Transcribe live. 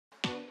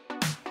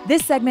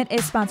This segment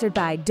is sponsored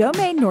by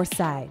Domain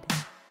Northside.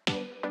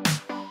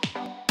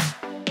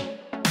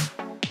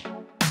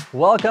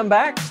 Welcome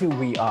back to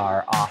We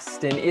Are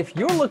Austin. If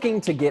you're looking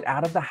to get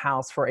out of the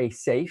house for a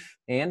safe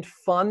and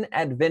fun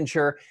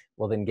adventure,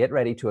 well then get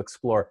ready to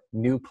explore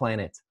new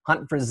planets,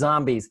 hunt for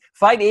zombies,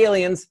 fight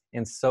aliens,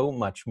 and so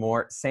much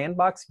more.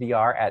 Sandbox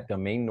VR at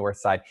Domain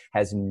Northside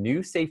has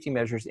new safety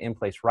measures in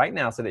place right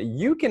now so that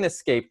you can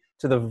escape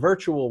to the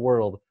virtual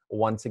world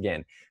once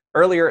again.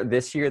 Earlier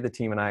this year, the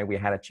team and we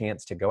had a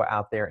chance to go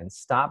out there and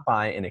stop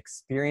by and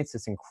experience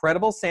this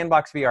incredible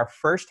Sandbox VR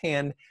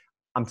firsthand.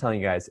 I'm telling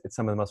you guys, it's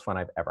some of the most fun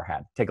I've ever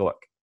had. Take a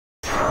look.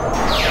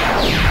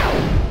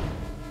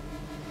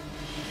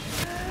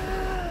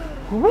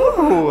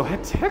 Ooh,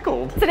 it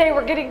tickled. Today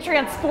we're getting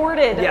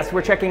transported. Yes,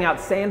 we're checking out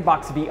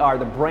Sandbox VR,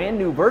 the brand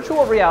new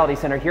virtual reality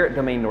center here at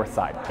Domain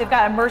Northside. They've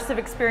got immersive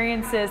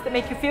experiences that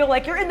make you feel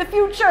like you're in the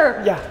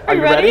future. Yeah. Are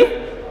you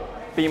ready?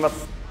 Beam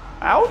us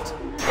out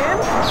and...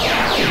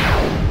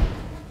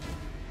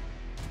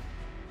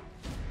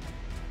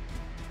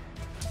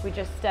 We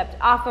just stepped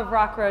off of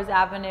Rockrose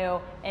Avenue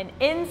and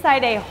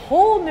inside a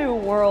whole new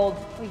world.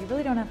 Well, you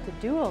really don't have to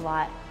do a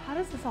lot. How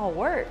does this all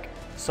work?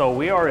 So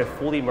we are a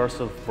fully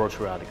immersive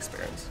virtual reality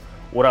experience.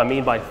 What I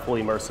mean by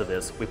fully immersive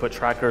is we put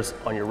trackers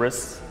on your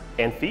wrists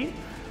and feet.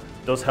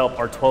 Those help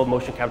our 12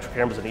 motion capture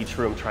cameras in each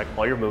room track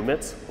all your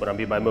movements. What I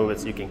mean by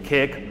movements, you can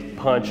kick,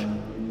 punch,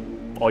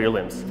 all your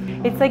limbs.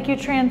 It's like you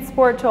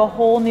transport to a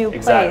whole new place.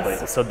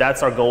 Exactly. So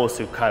that's our goal, is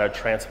to kind of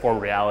transform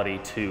reality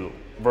to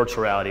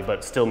virtual reality,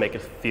 but still make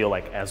it feel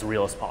like as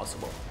real as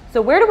possible. So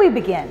where do we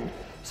begin?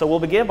 So we'll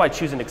begin by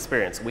choosing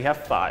experience. We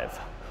have 5.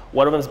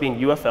 One of them is being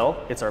UFL.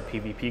 It's our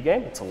PvP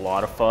game. It's a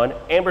lot of fun.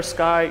 Amber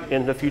Sky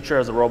in the future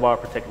as a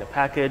robot protecting a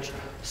package.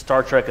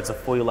 Star Trek, it's a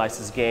fully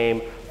licensed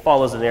game.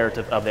 Follows the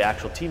narrative of the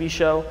actual TV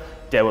show.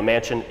 Deadwood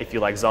Mansion, if you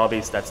like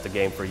zombies, that's the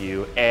game for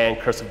you. And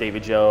Curse of Davy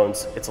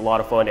Jones, it's a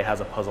lot of fun. It has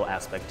a puzzle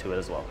aspect to it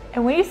as well.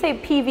 And when you say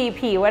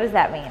PvP, what does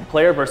that mean?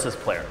 Player versus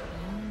player.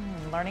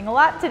 Learning a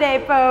lot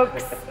today,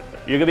 folks.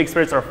 You're gonna be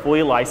experiencing our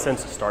fully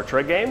licensed Star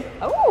Trek game.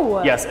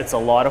 Oh! Yes, it's a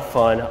lot of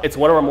fun. It's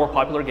one of our more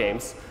popular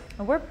games.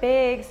 We're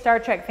big Star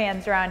Trek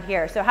fans around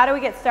here, so how do we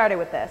get started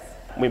with this?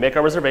 When we make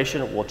our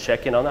reservation, we'll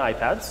check in on the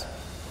iPads.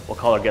 We'll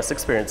call our guest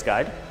experience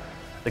guide.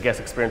 The guest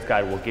experience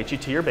guide will get you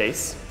to your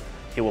base.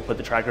 He will put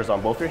the trackers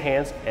on both your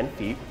hands and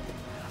feet.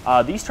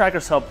 These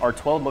trackers help our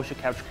 12 motion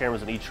capture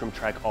cameras in each room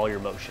track all your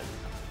motion.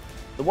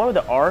 The one with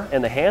the R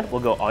and the hand will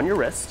go on your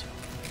wrist,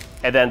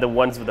 and then the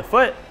ones with the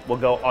foot will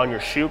go on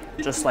your shoe,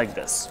 just like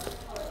this.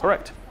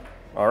 Correct.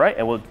 All right,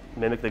 and we'll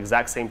mimic the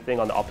exact same thing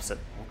on the opposite.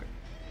 Okay.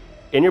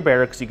 In your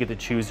barracks, you get to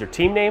choose your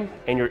team name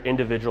and your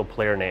individual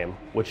player name,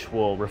 which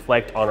will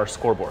reflect on our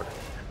scoreboard.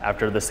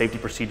 After the safety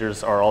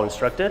procedures are all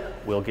instructed,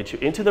 we'll get you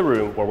into the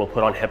room where we'll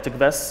put on heptic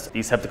vests.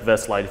 These heptic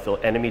vests allow you to feel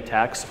enemy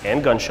attacks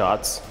and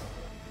gunshots.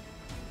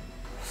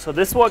 So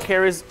this is what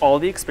carries all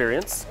the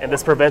experience, and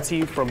this prevents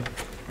you from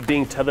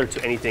being tethered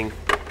to anything.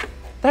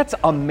 That's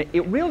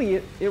it really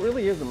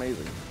is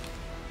amazing.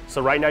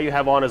 So right now you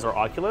have on is our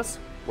Oculus,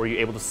 where you're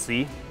able to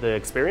see the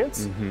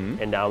experience.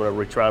 And now I'm gonna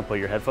reach around and put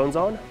your headphones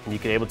on, and you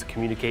can be able to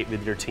communicate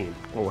with your team.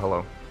 Oh,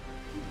 hello.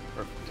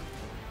 Perfect.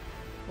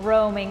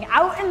 Roaming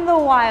out in the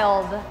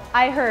wild.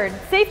 I heard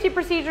safety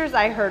procedures,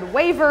 I heard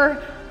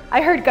waiver,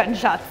 I heard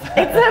gunshots.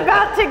 It's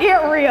about to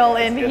get real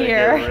in It's gonna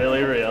here. get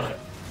really real.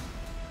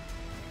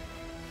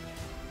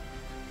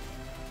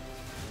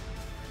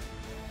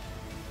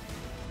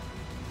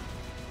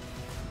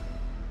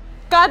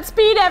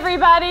 Godspeed,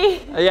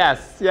 everybody.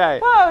 Yes, yay.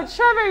 Whoa,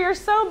 Trevor, you're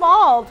so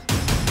bald.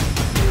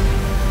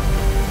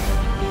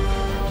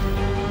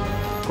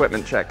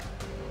 Equipment check.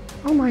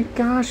 Oh my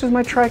gosh, is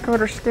my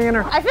tricorder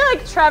scanner. I feel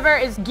like Trevor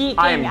is geeking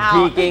I am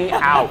out. geeking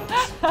out.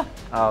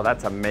 Oh,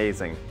 that's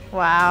amazing.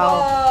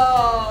 Wow.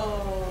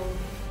 Whoa.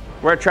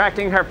 We're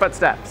tracking her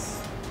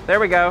footsteps. There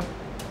we go.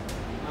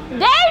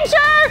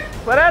 Danger!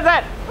 What is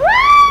it?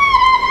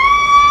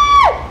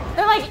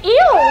 They're like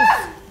eels.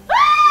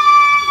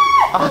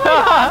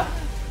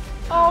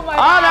 Oh my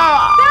God.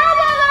 no! They're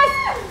above us!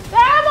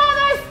 They're above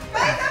us!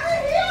 Guys, over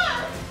here!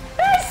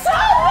 There's so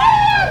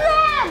many of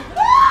them!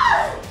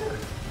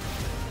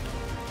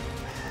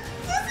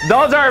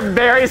 Those are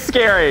very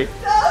scary. Those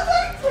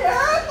are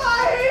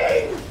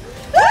terrifying!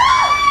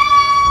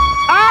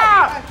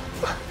 Ah!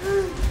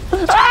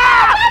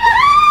 Ah!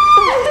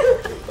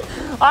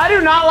 I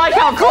do not like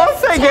how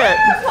close they get.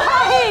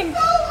 Terrifying! So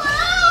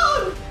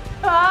loud!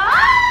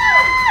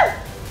 Ah!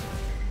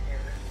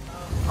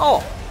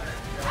 Oh.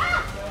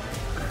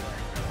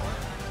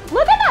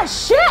 Look at that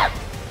ship!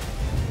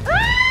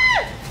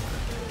 Ah!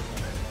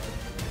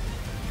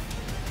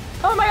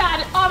 Oh my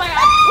God! Oh my God!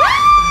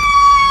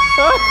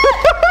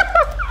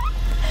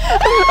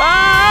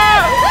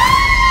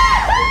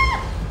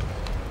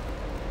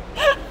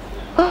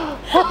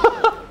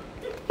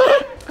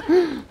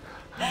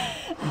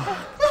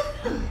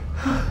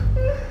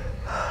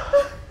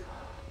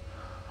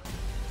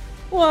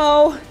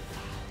 Whoa,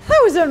 that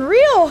was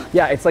unreal.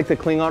 Yeah, it's like the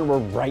Klingon were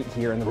right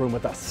here in the room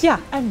with us. Yeah,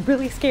 and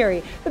really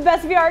scary. The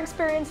best VR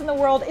experience in the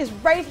world is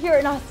right here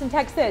in Austin,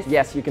 Texas.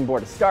 Yes, you can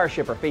board a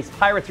starship or face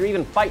pirates or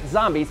even fight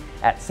zombies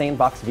at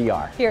Sandbox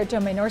VR. Here at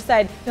Domain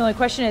Northside, the only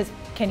question is,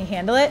 can you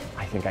handle it?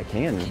 I think I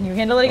can. Can you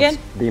handle it again?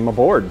 Let's beam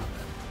aboard.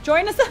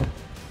 Join us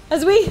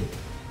as we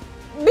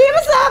beam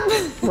us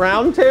up.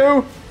 Round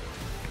 2,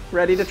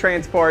 ready to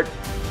transport.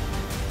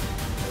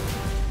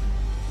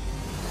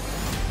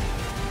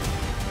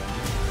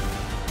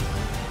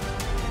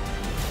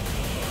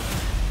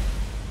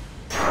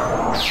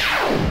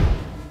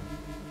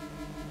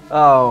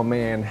 Oh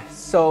man,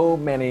 so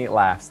many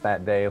laughs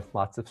that day,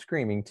 lots of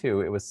screaming too.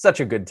 It was such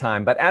a good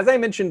time. But as I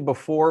mentioned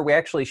before, we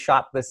actually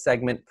shot this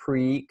segment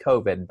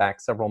pre-COVID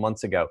back several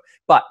months ago.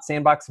 But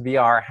Sandbox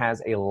VR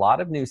has a lot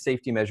of new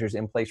safety measures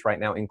in place right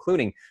now,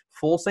 including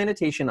full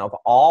sanitation of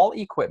all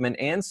equipment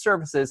and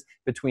services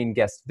between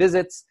guest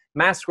visits,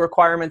 mask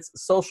requirements,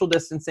 social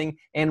distancing,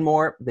 and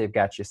more. They've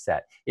got you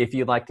set. If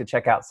you'd like to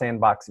check out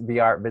Sandbox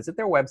VR, visit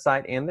their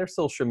website and their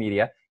social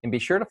media, and be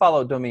sure to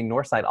follow Domain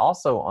Northside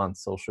also on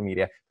social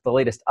media for the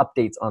latest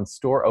updates on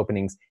store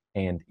openings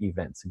and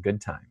events. Good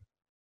time.